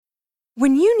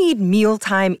When you need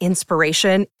mealtime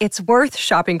inspiration, it's worth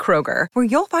shopping Kroger, where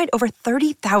you'll find over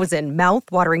 30,000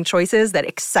 mouth-watering choices that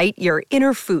excite your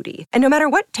inner foodie. And no matter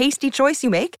what tasty choice you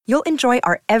make, you'll enjoy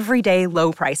our everyday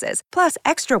low prices, plus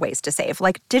extra ways to save,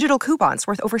 like digital coupons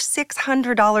worth over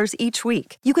 $600 each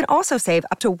week. You can also save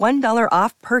up to $1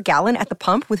 off per gallon at the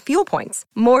pump with fuel points.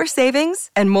 More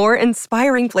savings and more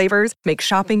inspiring flavors make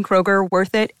shopping Kroger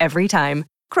worth it every time.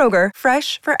 Kroger,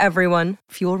 fresh for everyone.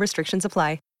 Fuel restrictions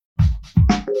apply.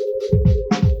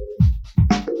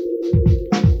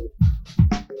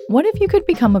 What if you could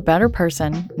become a better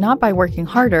person, not by working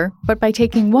harder, but by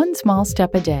taking one small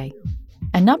step a day?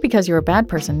 And not because you're a bad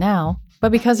person now,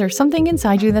 but because there's something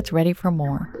inside you that's ready for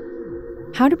more.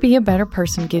 How to Be a Better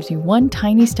Person gives you one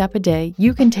tiny step a day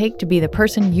you can take to be the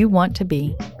person you want to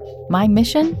be. My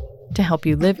mission? To help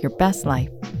you live your best life.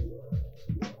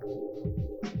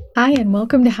 Hi, and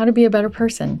welcome to How to Be a Better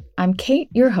Person. I'm Kate,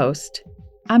 your host.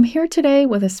 I'm here today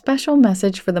with a special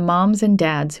message for the moms and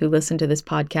dads who listen to this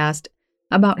podcast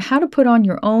about how to put on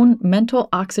your own mental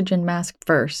oxygen mask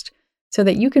first so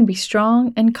that you can be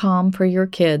strong and calm for your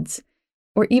kids,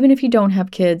 or even if you don't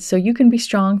have kids, so you can be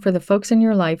strong for the folks in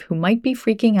your life who might be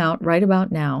freaking out right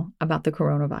about now about the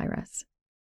coronavirus.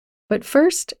 But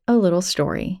first, a little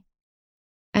story.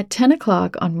 At 10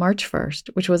 o'clock on March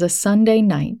 1st, which was a Sunday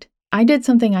night, I did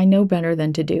something I know better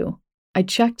than to do. I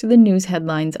checked the news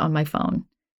headlines on my phone.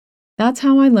 That's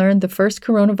how I learned the first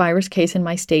coronavirus case in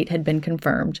my state had been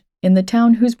confirmed, in the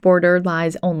town whose border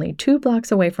lies only 2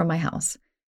 blocks away from my house.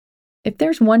 If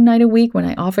there's one night a week when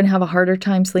I often have a harder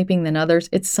time sleeping than others,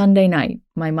 it's Sunday night.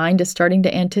 My mind is starting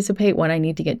to anticipate what I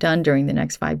need to get done during the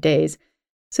next 5 days.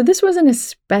 So this was an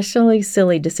especially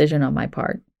silly decision on my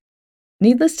part.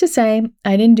 Needless to say,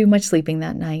 I didn't do much sleeping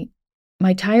that night.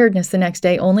 My tiredness the next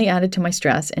day only added to my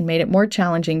stress and made it more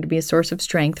challenging to be a source of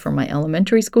strength for my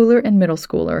elementary schooler and middle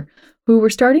schooler, who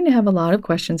were starting to have a lot of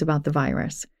questions about the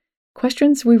virus.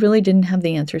 Questions we really didn't have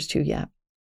the answers to yet.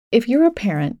 If you're a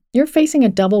parent, you're facing a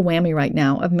double whammy right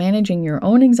now of managing your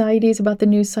own anxieties about the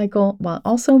news cycle while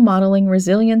also modeling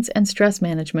resilience and stress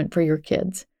management for your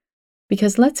kids.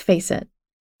 Because let's face it,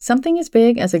 something as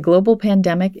big as a global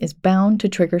pandemic is bound to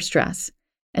trigger stress,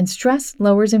 and stress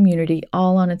lowers immunity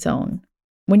all on its own.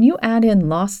 When you add in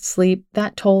lost sleep,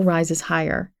 that toll rises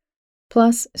higher.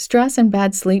 Plus, stress and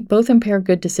bad sleep both impair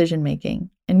good decision-making.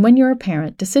 And when you're a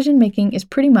parent, decision-making is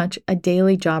pretty much a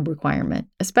daily job requirement,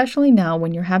 especially now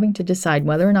when you're having to decide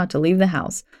whether or not to leave the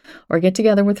house, or get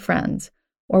together with friends,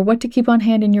 or what to keep on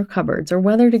hand in your cupboards, or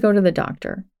whether to go to the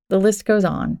doctor. The list goes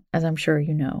on, as I'm sure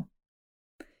you know.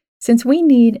 Since we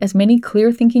need as many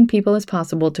clear-thinking people as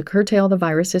possible to curtail the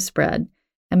virus's spread,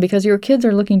 and because your kids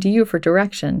are looking to you for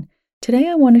direction, today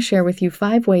I want to share with you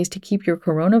 5 ways to keep your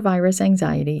coronavirus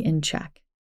anxiety in check.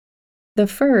 The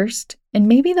first, and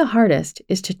maybe the hardest,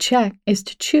 is to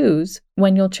choose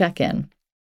when you'll check in.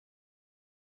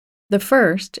 The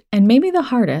first, and maybe the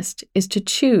hardest, is to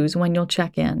choose when you'll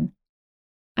check in.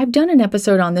 I've done an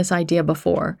episode on this idea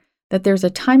before, that there's a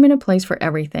time and a place for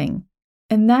everything,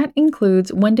 and that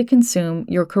includes when to consume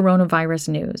your coronavirus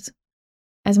news.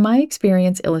 As my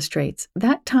experience illustrates,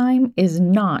 that time is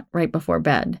not right before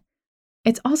bed.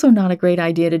 It's also not a great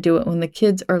idea to do it when the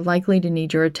kids are likely to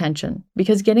need your attention,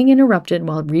 because getting interrupted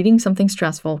while reading something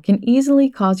stressful can easily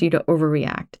cause you to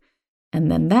overreact,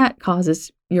 and then that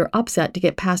causes your upset to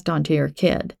get passed on to your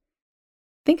kid.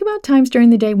 Think about times during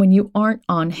the day when you aren't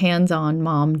on hands-on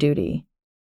mom duty.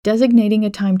 Designating a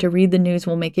time to read the news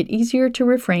will make it easier to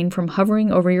refrain from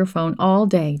hovering over your phone all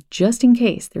day just in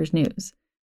case there's news.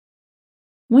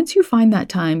 Once you find that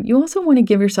time, you also want to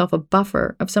give yourself a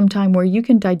buffer of some time where you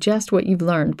can digest what you've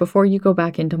learned before you go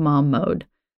back into mom mode.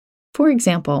 For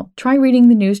example, try reading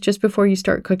the news just before you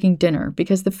start cooking dinner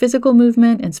because the physical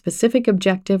movement and specific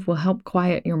objective will help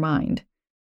quiet your mind.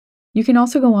 You can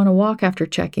also go on a walk after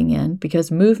checking in because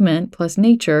movement plus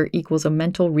nature equals a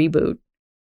mental reboot.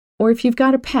 Or if you've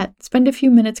got a pet, spend a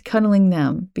few minutes cuddling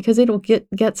them because it'll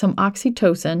get some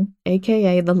oxytocin,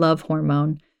 aka the love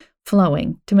hormone,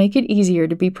 flowing to make it easier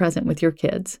to be present with your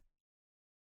kids.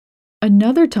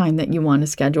 Another time that you want to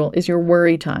schedule is your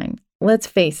worry time. Let's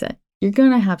face it, you're going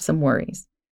to have some worries.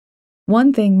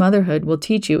 One thing motherhood will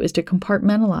teach you is to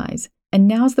compartmentalize, and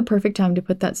now's the perfect time to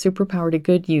put that superpower to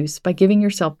good use by giving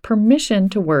yourself permission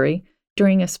to worry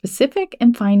during a specific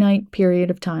and finite period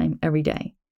of time every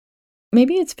day.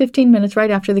 Maybe it's 15 minutes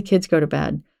right after the kids go to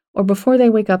bed, or before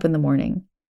they wake up in the morning.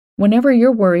 Whenever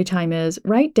your worry time is,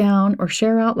 write down or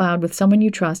share out loud with someone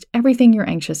you trust everything you're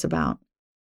anxious about.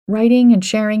 Writing and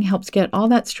sharing helps get all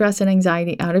that stress and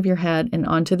anxiety out of your head and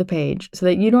onto the page so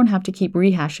that you don't have to keep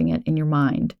rehashing it in your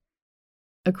mind.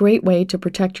 A great way to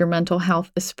protect your mental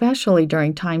health, especially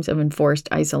during times of enforced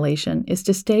isolation, is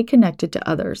to stay connected to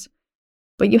others.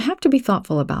 But you have to be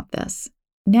thoughtful about this.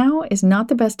 Now is not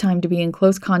the best time to be in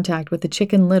close contact with the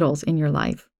Chicken Littles in your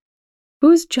life.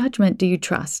 Whose judgment do you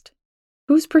trust?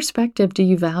 Whose perspective do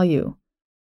you value?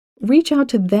 Reach out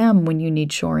to them when you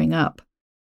need shoring up.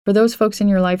 For those folks in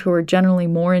your life who are generally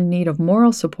more in need of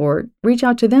moral support, reach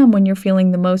out to them when you're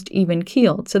feeling the most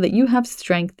even-keeled so that you have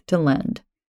strength to lend.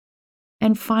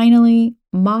 And finally,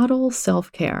 model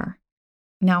self-care.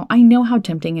 Now, I know how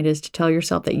tempting it is to tell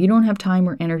yourself that you don't have time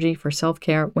or energy for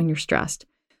self-care when you're stressed,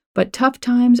 but tough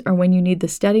times are when you need the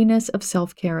steadiness of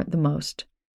self-care the most.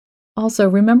 Also,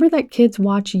 remember that kids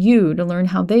watch you to learn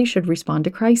how they should respond to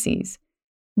crises.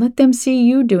 Let them see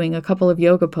you doing a couple of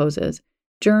yoga poses,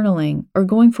 journaling, or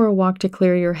going for a walk to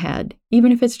clear your head,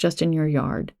 even if it's just in your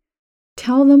yard.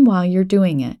 Tell them while you're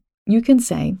doing it. You can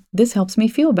say, "This helps me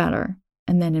feel better,"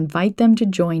 and then invite them to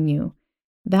join you.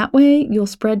 That way, you'll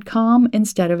spread calm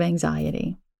instead of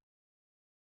anxiety.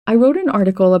 I wrote an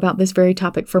article about this very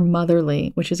topic for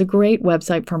Motherly, which is a great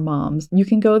website for moms. You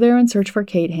can go there and search for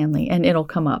Kate Hanley, and it'll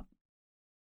come up.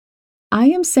 I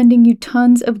am sending you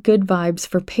tons of good vibes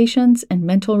for patience and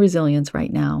mental resilience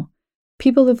right now.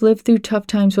 People have lived through tough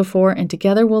times before, and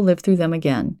together we'll live through them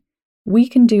again. We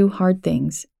can do hard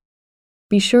things.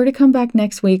 Be sure to come back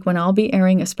next week when I'll be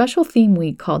airing a special theme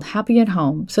week called Happy at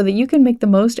Home so that you can make the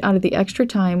most out of the extra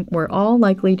time we're all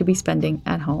likely to be spending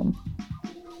at home.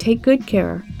 Take good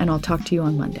care, and I'll talk to you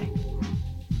on Monday.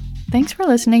 Thanks for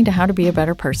listening to How to Be a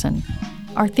Better Person.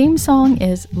 Our theme song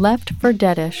is Left for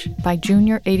Deadish by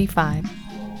Junior85.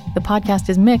 The podcast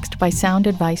is mixed by Sound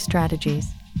Advice Strategies.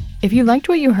 If you liked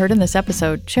what you heard in this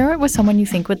episode, share it with someone you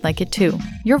think would like it too.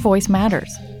 Your voice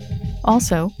matters.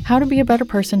 Also, How to Be a Better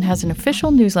Person has an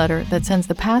official newsletter that sends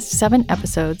the past 7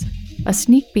 episodes, a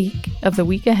sneak peek of the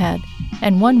week ahead,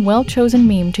 and one well-chosen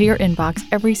meme to your inbox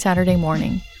every Saturday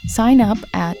morning. Sign up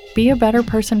at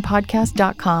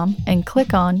beabetterpersonpodcast.com and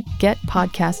click on Get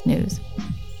Podcast News.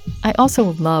 I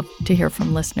also love to hear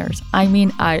from listeners. I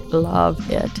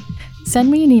love it. Send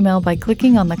me an email by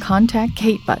clicking on the Contact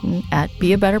Kate button at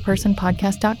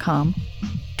beabetterpersonpodcast.com.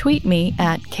 Tweet me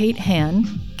at KateHan,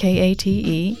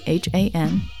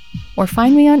 KateHan, or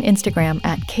find me on Instagram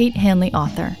at Kate Hanley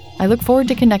Author. I look forward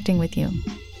to connecting with you.